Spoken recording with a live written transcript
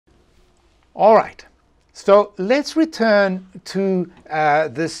All right, so let's return to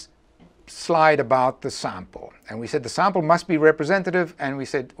this slide about the sample. And we said the sample must be representative, and we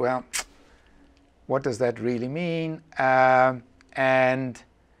said, well, what does that really mean? And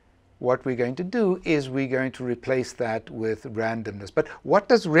what we're going to do is we're going to replace that with randomness. But what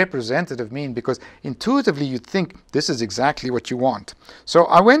does representative mean? Because intuitively you'd think this is exactly what you want. So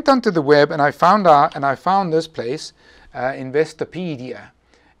I went onto the web and I found this place, Investopedia,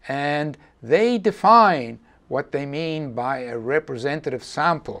 and they define what they mean by a representative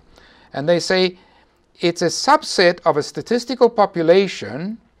sample. And they say it's a subset of a statistical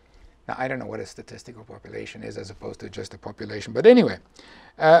population. Now, I don't know what a statistical population is as opposed to just a population, but anyway,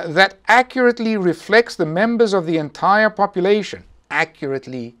 that accurately reflects the members of the entire population.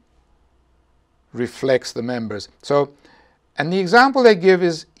 Accurately reflects the members. So, and the example they give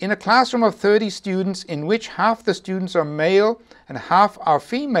is in a classroom of 30 students in which half the students are male and half are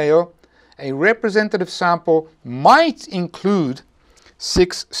female, a representative sample might include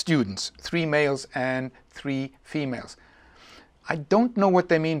 6 students, 3 males and 3 females. I don't know what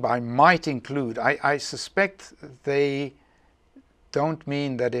they mean by might include. I suspect they don't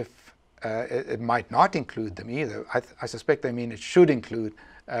mean that if it might not include them either. I suspect they mean it should include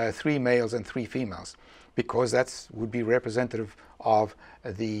 3 males and 3 females, because that would be representative of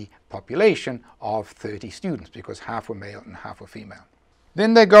the population of 30 students, because half were male and half were female.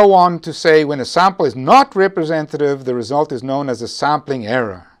 Then they go on to say when a sample is not representative, the result is known as a sampling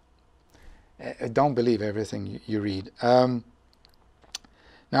error. Don't believe everything you read.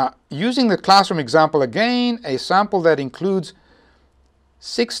 Now, using the classroom example again, a sample that includes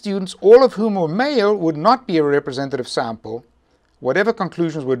 6 students, all of whom were male, would not be a representative sample. Whatever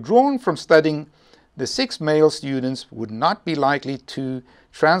conclusions were drawn from studying the 6 male students would not be likely to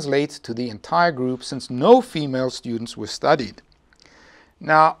translate to the entire group, since no female students were studied.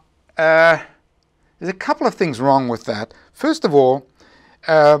 Now, there's a couple of things wrong with that. First of all,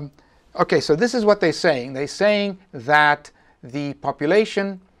 okay, so this is what they're saying. They're saying that the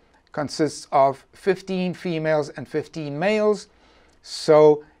population consists of 15 females and 15 males.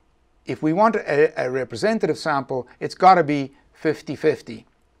 So if we want a representative sample, it's got to be 50-50.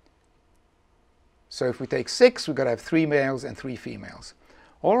 So if we take 6, we've got to have 3 males and 3 females.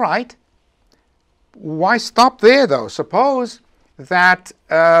 All right. Why stop there, though? Suppose that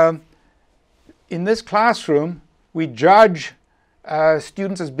in this classroom we judge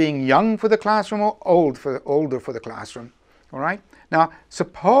students as being young for the classroom or older for the classroom. All right. Now,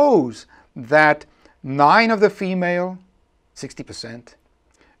 suppose that 9 of the female, 60%,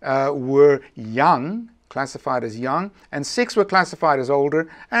 were young, classified as young, and 6 were classified as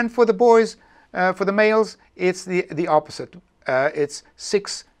older. And for the boys, for the males, it's the opposite. It's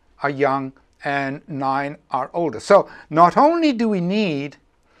 6 are young and 9 are older. So not only do we need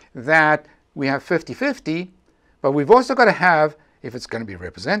that we have 50-50, but we've also got to have, if it's going to be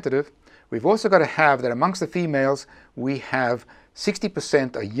representative, we've also got to have that amongst the females we have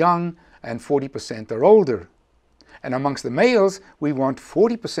 60% are young and 40% are older. And amongst the males we want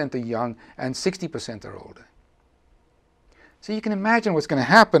 40% are young and 60% are older. So you can imagine what's going to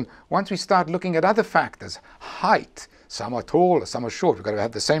happen once we start looking at other factors. Height. Some are tall, some are short. We've got to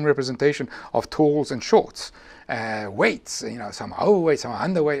have the same representation of talls and shorts. Weights, you know, some are overweight, some are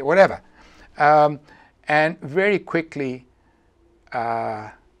underweight, whatever. And very quickly,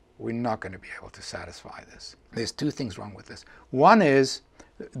 we're not going to be able to satisfy this. There's 2 things wrong with this. One is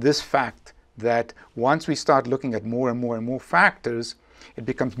this fact that once we start looking at more and more and more factors, it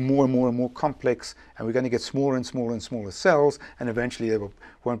becomes more and more and more complex, and we're going to get smaller and smaller and smaller cells, and eventually they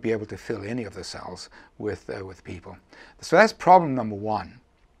won't be able to fill any of the cells with people. So that's problem number 1.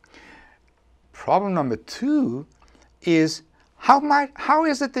 Problem number 2 is how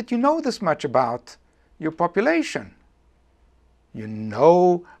is it that you know this much about your population? You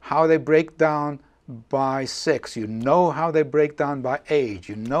know how they break down by sex, you know how they break down by age,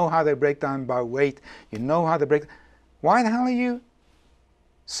 you know how they break down by weight, you know how they break. Why the hell are you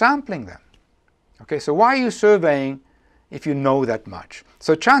sampling them? Okay, so why are you surveying if you know that much?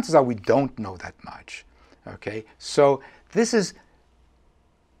 So chances are we don't know that much. Okay, so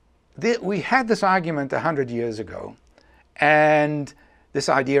we had this argument 100 years ago, and this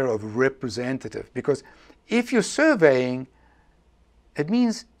idea of representative, because if you're surveying, it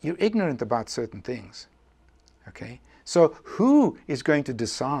means you're ignorant about certain things. Okay, so who is going to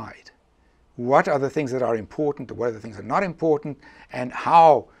decide what are the things that are important, or what are the things that are not important, and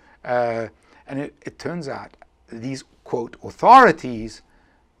how? And it turns out these, quote, authorities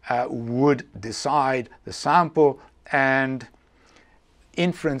would decide the sample, and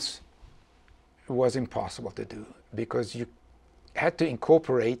inference was impossible to do because you had to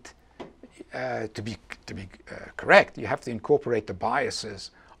incorporate correct, you have to incorporate the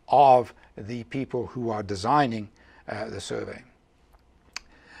biases of the people who are designing the survey.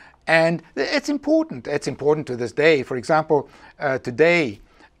 And it's important. It's important to this day. For example, today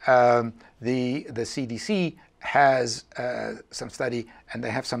the CDC has some study, and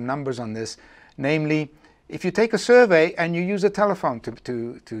they have some numbers on this. Namely, if you take a survey and you use a telephone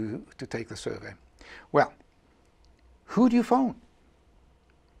to take the survey, well, who do you phone?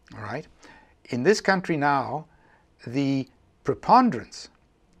 All right. In this country now, the preponderance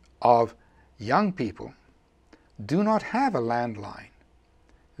of young people do not have a landline.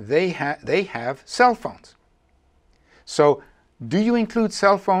 They have cell phones. So do you include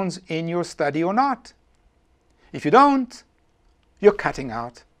cell phones in your study or not? If you don't, you're cutting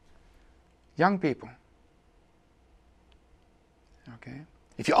out young people. Okay?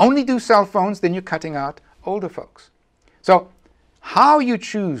 If you only do cell phones, then you're cutting out older folks. So how you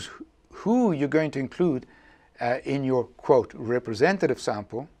choose who you're going to include in your, quote, representative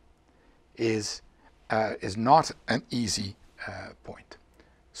sample is not an easy point.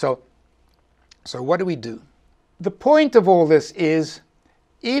 So what do we do? The point of all this is,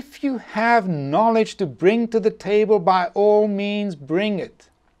 if you have knowledge to bring to the table, by all means bring it.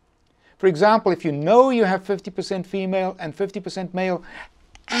 For example, if you know you have 50% female and 50% male,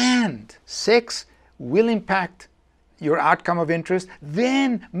 and sex will impact your outcome of interest,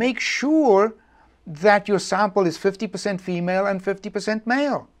 then make sure that your sample is 50% female and 50%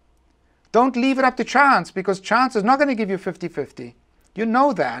 male. Don't leave it up to chance, because chance is not going to give you 50-50. You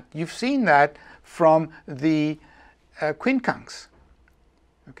know that. You've seen that from the quincunx.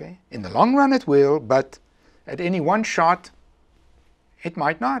 Okay? In the long run it will, but at any one shot it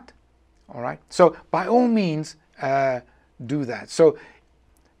might not. All right? So by all means do that. So,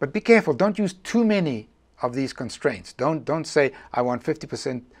 but be careful. Don't use too many of these constraints. Don't say I want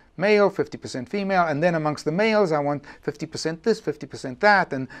 50% male, 50% female, and then amongst the males I want 50% this, 50%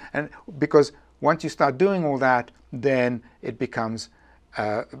 that, and because once you start doing all that, then it becomes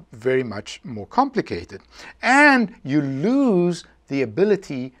very much more complicated, and you lose the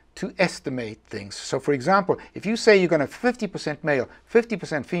ability to estimate things. So for example, if you say you're going to have 50% male,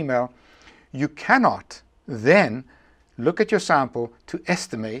 50% female, you cannot then look at your sample to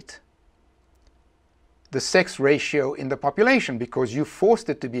estimate the sex ratio in the population, because you forced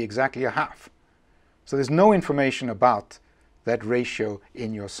it to be exactly a half. So there's no information about that ratio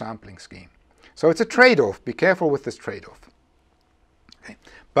in your sampling scheme. So it's a trade-off. Be careful with this trade-off. Okay.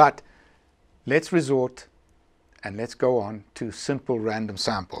 But let's resort and let's go on to simple random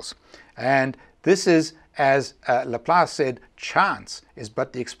samples. And this is, as Laplace said, chance is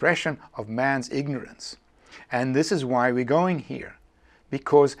but the expression of man's ignorance. And this is why we're going here,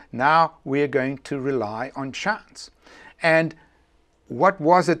 because now we're going to rely on chance. And what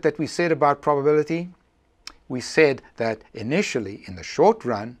was it that we said about probability? We said that initially, in the short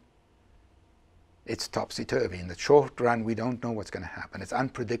run, it's topsy-turvy. In the short run, we don't know what's going to happen. It's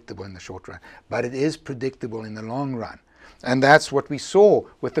unpredictable in the short run, but it is predictable in the long run. And that's what we saw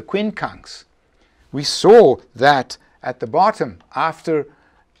with the quincunx. We saw that at the bottom,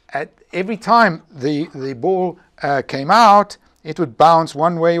 every time the ball came out, it would bounce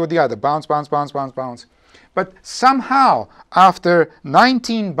one way or the other. Bounce, bounce, bounce, bounce, bounce. But somehow, after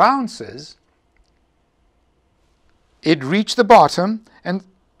 19 bounces, it reached the bottom, and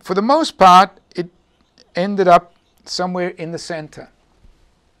for the most part, it ended up somewhere in the center.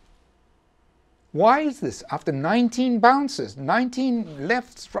 Why is this? After 19 bounces, 19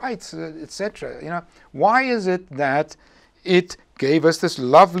 lefts, rights, etc., why is it that it gave us this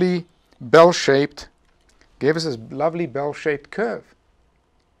lovely bell-shaped curve?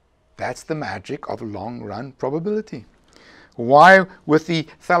 That's the magic of long-run probability. Why with the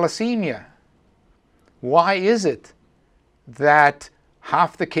thalassemia? Why is it that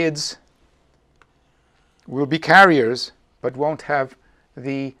half the kids will be carriers but won't have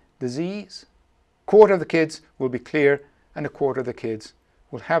the disease? A quarter of the kids will be clear, and a quarter of the kids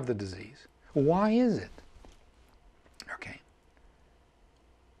will have the disease. Why is it? Okay.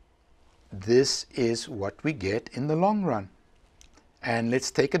 This is what we get in the long run. And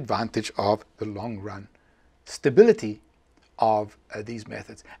let's take advantage of the long run stability of these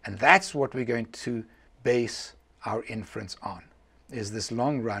methods. And that's what we're going to base our inference on, is this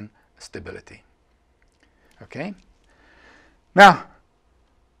long run stability. Okay? Now,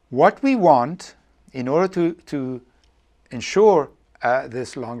 what we want in order to ensure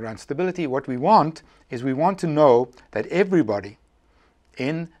this long run stability, what we want is we want to know that everybody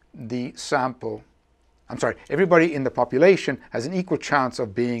in the sample, everybody in the population has an equal chance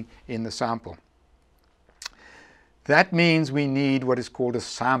of being in the sample. That means we need what is called a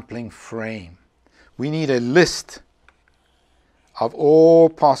sampling frame. We need a list of all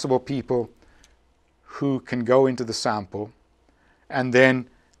possible people who can go into the sample, and then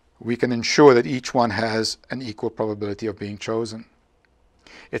we can ensure that each one has an equal probability of being chosen.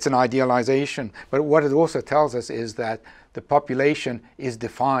 It's an idealization, but what it also tells us is that the population is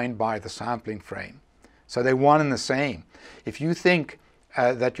defined by the sampling frame. So they're one and the same. If you think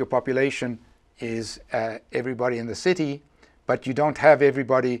that your population is everybody in the city, but you don't have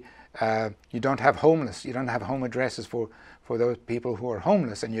everybody, you don't have homeless, you don't have home addresses for those people who are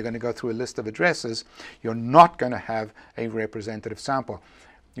homeless, and you're going to go through a list of addresses, you're not going to have a representative sample.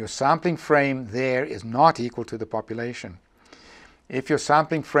 Your sampling frame there is not equal to the population. If your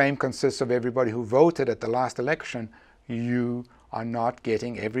sampling frame consists of everybody who voted at the last election, you are not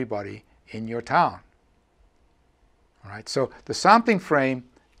getting everybody in your town. All right, so the sampling frame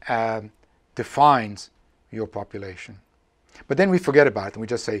defines your population. But then we forget about it and we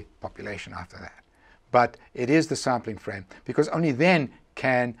just say population after that. But it is the sampling frame, because only then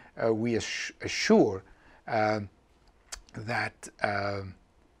can we assure that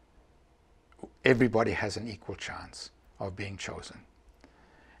everybody has an equal chance of being chosen.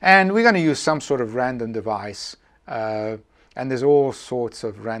 And we're going to use some sort of random device, and there's all sorts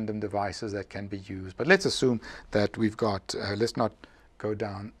of random devices that can be used. But let's assume that we've got, let's not go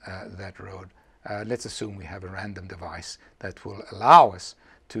down that road. Let's assume we have a random device that will allow us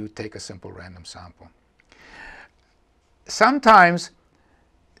to take a simple random sample. Sometimes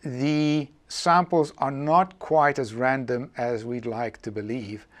the samples are not quite as random as we'd like to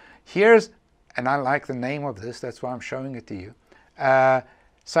believe. Here's, and I like the name of this, that's why I'm showing it to you.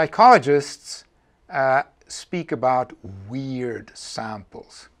 Psychologists speak about weird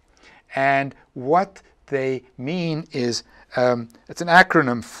samples. And what they mean is, it's an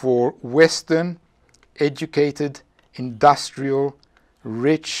acronym for Western, Educated, Industrial,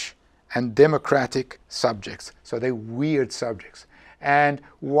 Rich, and Democratic Subjects. So they're weird subjects. And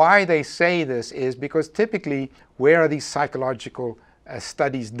why they say this is because typically, where are these psychological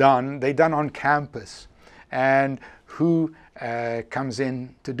studies done? They're done on campus. And who comes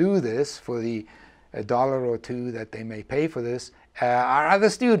in to do this for the $1 or $2 that they may pay for this are other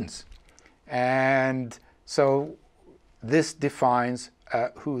students. And so this defines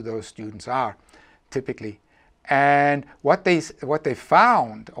who those students are, typically. And what they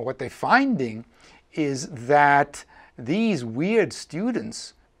found, or what they're finding, is that these weird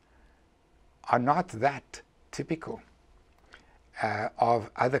students are not that typical of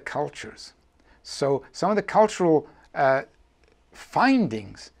other cultures. So some of the cultural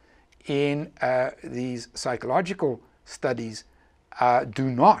findings in these psychological studies do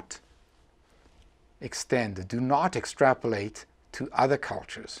not extend, do not extrapolate to other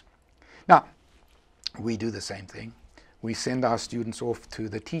cultures. Now, we do the same thing. We send our students off to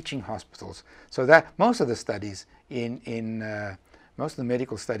the teaching hospitals, so that most of the studies most of the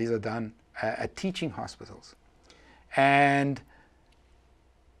medical studies are done at teaching hospitals. And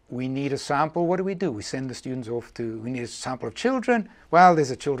we need a sample. What do? We send the students off to, we need a sample of children. Well,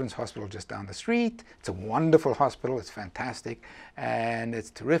 there's a children's hospital just down the street. It's a wonderful hospital. It's fantastic and it's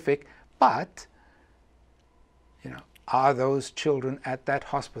terrific. But, are those children at that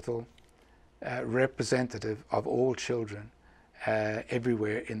hospital representative of all children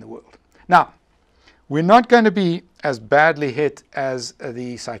everywhere in the world? Now, we're not going to be as badly hit as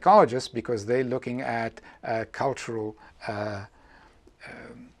the psychologists, because they're looking at cultural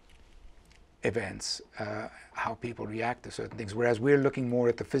events, how people react to certain things, whereas we're looking more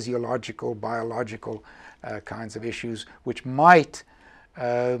at the physiological, biological kinds of issues, which might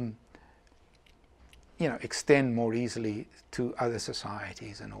extend more easily to other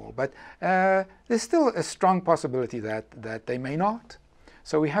societies and all. But there's still a strong possibility that they may not.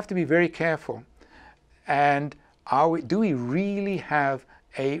 So we have to be very careful. And do we really have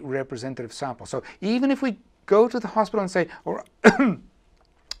a representative sample? So even if we go to the hospital and say,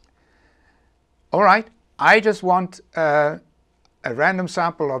 all right, I just want a random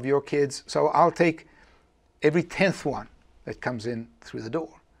sample of your kids, so I'll take every 10th one that comes in through the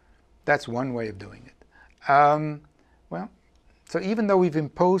door. That's one way of doing it. Well, so even though we've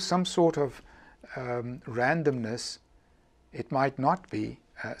imposed some sort of randomness, it might not be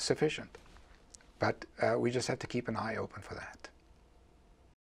sufficient. But we just have to keep an eye open for that.